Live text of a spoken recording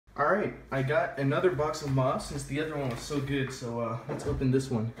Alright, I got another box of moths since the other one was so good, so let's open this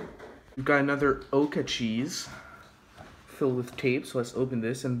one. We've got another Oka cheese filled with tape, so let's open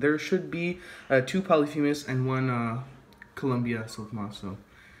this. And there should be 2 Polyphemus and 1 Columbia silk moth, so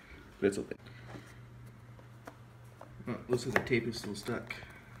let's open. Oh, looks like the tape is still stuck.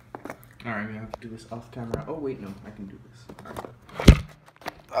 Alright, I'm gonna have to do this off camera. Oh wait, no, I can do this.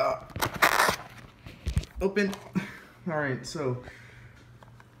 Alright. Open. Alright, so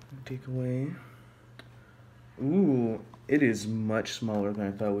take away. Ooh, it is much smaller than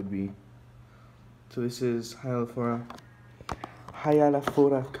I thought it would be. So this is hyalophora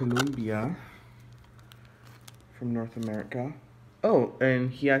Columbia from North America. Oh, and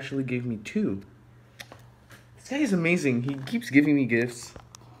he actually gave me 2. This guy is amazing. He keeps giving me gifts.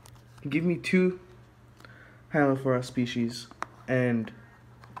 He gave me 2 hyalophora species and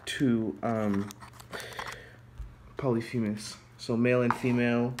 2 Polyphemus. So male and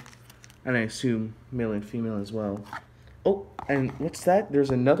female, and I assume male and female as well. Oh, and what's that?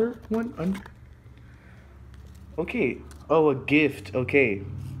 There's another one? Okay. Oh, a gift. Okay.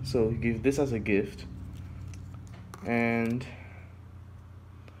 So he gave this as a gift. And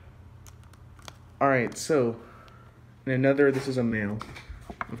alright, so another, this is a male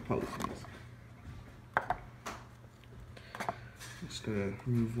of Polyphemus. Just gonna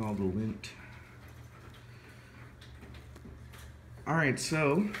remove all the lint. Alright,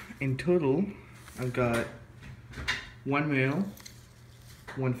 so in total, I've got 1 male,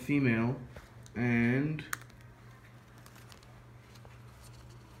 1 female, and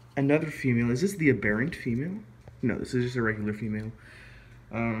another female. Is this the aberrant female? No, this is just a regular female.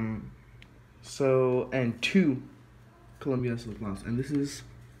 So, and 2 Columbia silk moths, and this is,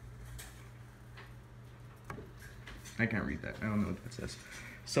 I can't read that. I don't know what that says.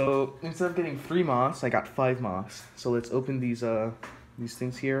 So instead of getting 3 moths, I got 5 moths. So let's open these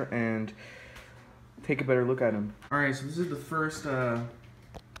things here and take a better look at them. All right, so this is the first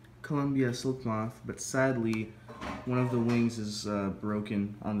Columbia silk moth, but sadly, one of the wings is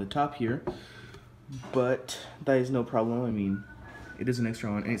broken on the top here. But that is no problem. I mean, it is an extra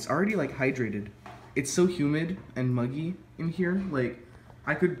one, and it's already like hydrated. It's so humid and muggy in here. Like,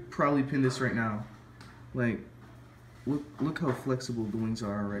 I could probably pin this right now. Like, look how flexible the wings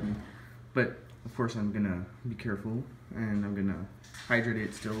are already. But of course I'm gonna be careful, and I'm gonna hydrate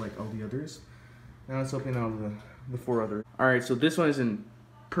it still like all the others. Now let's open all the 4 others. Alright, so this one is in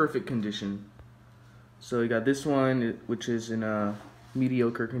perfect condition. So we got this one, which is in a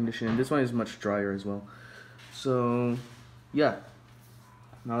mediocre condition, and this one is much drier as well. So yeah,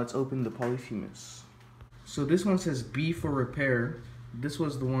 now let's open the Polyphemus. So this one says B for repair. This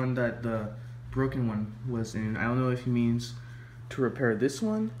was the one that the broken one was in. I don't know if he means to repair this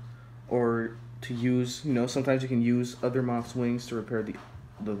one or to use, you know, sometimes you can use other moth's wings to repair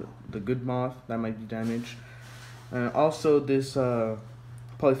the good moth that might be damaged. And also this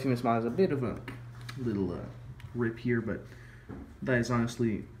Polyphemus moth has a bit of a little rip here, but that is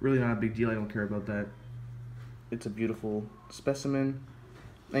honestly really not a big deal. I don't care about that. It's a beautiful specimen,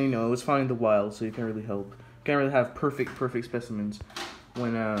 and you know, it was found in the wild, so you can't really help. You can't really have perfect specimens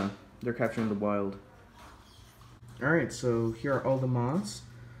when they're captured in the wild. Alright, so here are all the moths.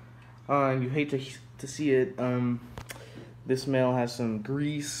 And you hate to see it. This male has some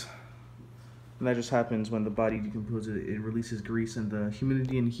grease, and that just happens when the body decomposes. It releases grease, and the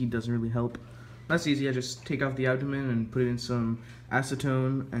humidity and heat doesn't really help. That's easy. I just take off the abdomen and put it in some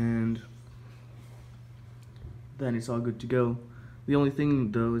acetone, and then it's all good to go. The only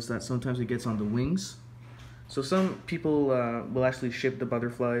thing though is that sometimes it gets on the wings. So some people will actually ship the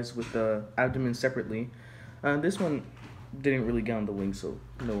butterflies with the abdomen separately. This one didn't really get on the wings, so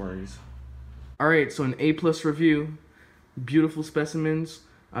no worries. Alright, so an A+ review. Beautiful specimens,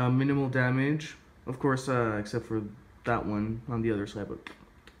 minimal damage. Of course, except for that one on the other side, but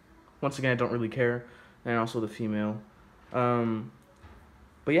once again, I don't really care. And also the female.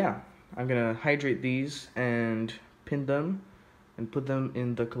 But yeah, I'm gonna hydrate these and pin them and put them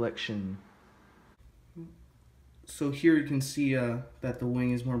in the collection. So here you can see that the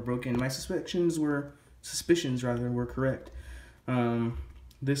wing is more broken. My suspicions were correct.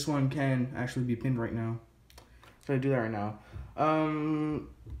 This one can actually be pinned right now. So I do that right now.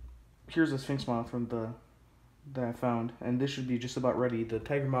 Here's a Sphinx moth from that I found, and this should be just about ready. The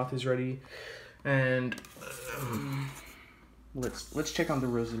tiger moth is ready, and let's check on the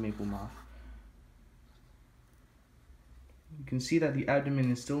rosy maple moth. You can see that the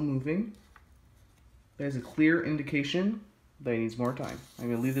abdomen is still moving. There's a clear indication that it needs more time. I'm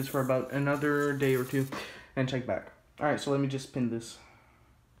gonna leave this for about another day or 2 and check back. Alright, so let me just pin this.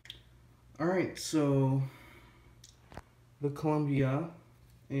 Alright, so the Columbia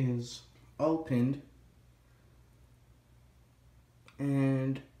is all pinned.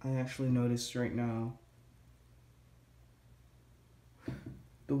 And I actually noticed right now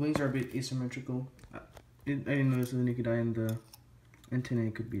the wings are a bit asymmetrical. I didn't notice with the naked eye, and the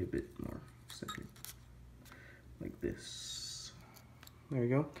antennae could be a bit more separate. Like this. There you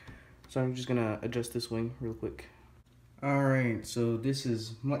go. So I'm just gonna adjust this wing real quick. Alright, so this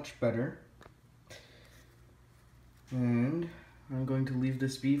is much better. And I'm going to leave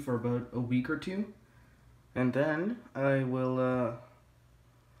this be for about a week or two. And then I will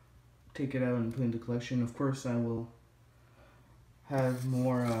take it out and put into collection. Of course, I will have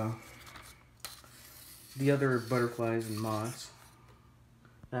more the other butterflies and moths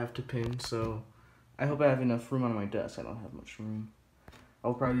I have to pin, so I hope I have enough room on my desk. I don't have much room.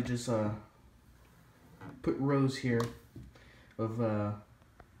 I'll probably just put rows here of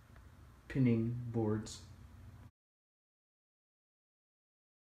pinning boards.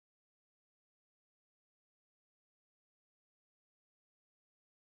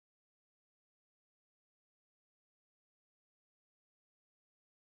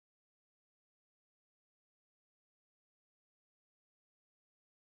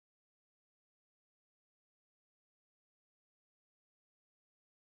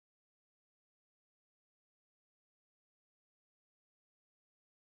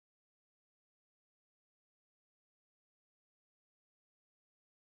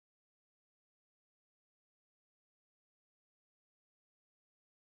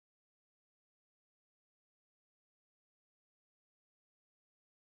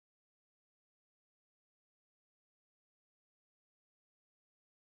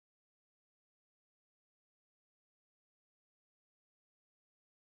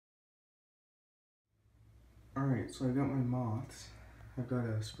 Alright, so I got my moths. I've got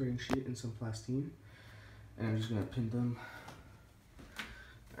a spraying sheet and some plastine, and I'm just gonna pin them.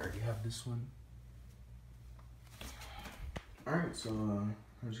 I already have this one. Alright, so I'm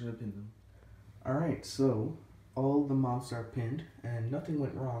just gonna pin them. Alright, so all the moths are pinned and nothing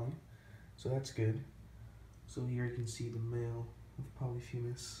went wrong, so that's good. So here you can see the male of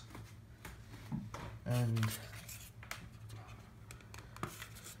Polyphemus and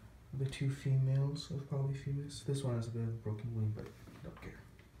the two females of Polyphemus. This one has a bit of a broken wing, but I don't care.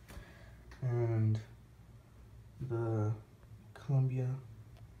 And the Columbia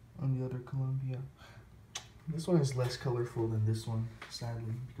on the other Columbia. This one is less colorful than this one,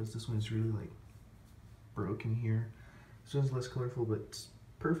 sadly, because this one is really like broken here. This one's less colorful, but it's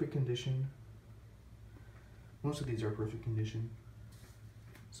perfect condition. Most of these are perfect condition.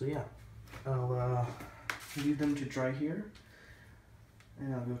 So yeah, I'll leave them to dry here,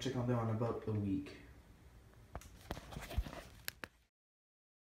 and I'll go check on them in about a week.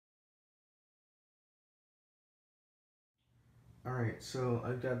 Alright, so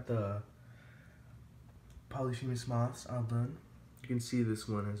I've got the Polyphemus moths all done. You can see this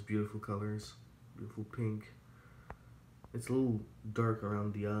one has beautiful colors, beautiful pink. It's a little dark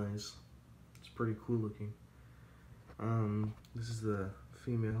around the eyes. It's pretty cool looking. This is the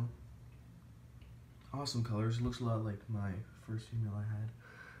female. Awesome colors. It looks a lot like my first female I had,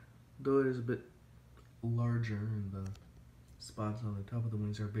 though it is a bit larger and the spots on the top of the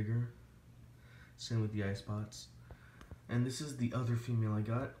wings are bigger. Same with the eye spots. And this is the other female I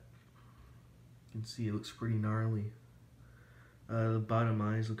got. You can see it looks pretty gnarly. The bottom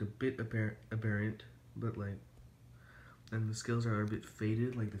eyes look a bit aberrant, but like, and the scales are a bit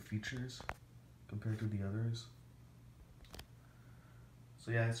faded, like the features, compared to the others.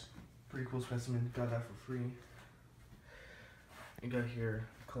 So yeah, it's a pretty cool specimen. Got that for free. I got here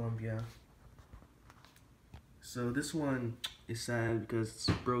Columbia. So this one is sad because it's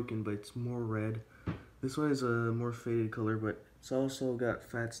broken, but it's more red. This one is a more faded color, but it's also got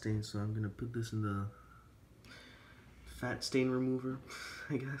fat stains, so I'm gonna put this in the fat stain remover,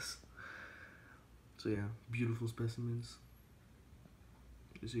 I guess. So yeah, beautiful specimens.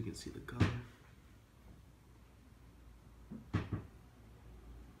 As you can see the color.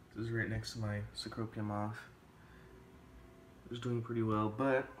 This is right next to my Cecropia moth. It's doing pretty well,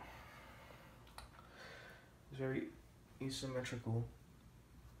 but it's very asymmetrical.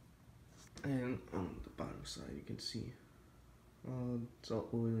 And on the bottom side, you can see it's all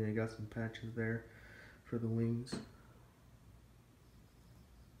oily. I got some patches there for the wings.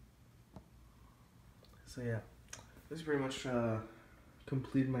 So yeah, this pretty much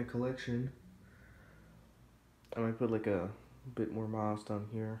completed my collection. I might put like a bit more moss down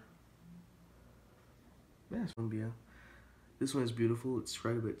here. Yeah, it's Columbia. This one is beautiful. It's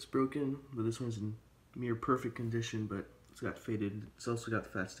right a bit. It's broken, but this one's in near perfect condition, but it's got faded. It's also got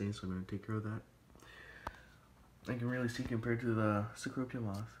fat stains, so I'm going to take care of that. I can really see compared to the Cecropia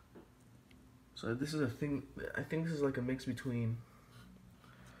moth. So this is a thing, I think this is like a mix between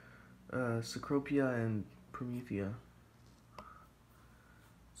Cecropia and Promethea.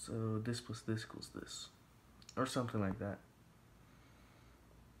 So this plus this equals this. Or something like that.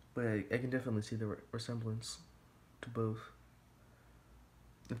 But I can definitely see the resemblance to both.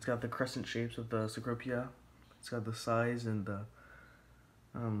 It's got the crescent shapes of the Cecropia. It's got the size and the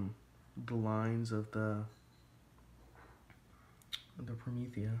lines of the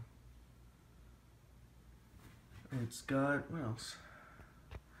Promethea. And it's got, what else?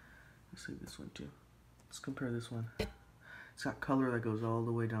 Let's see this one too. Let's compare this one. It's got color that goes all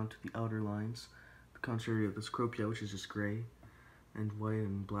the way down to the outer lines. The contrary of the Cecropia, which is just gray and white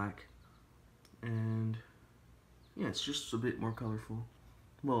and black. And yeah, it's just a bit more colorful.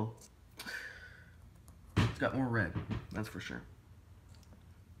 Well, it's got more red, that's for sure.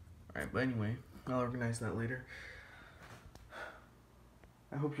 Alright, but anyway, I'll organize that later.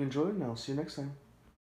 I hope you enjoyed, and I'll see you next time.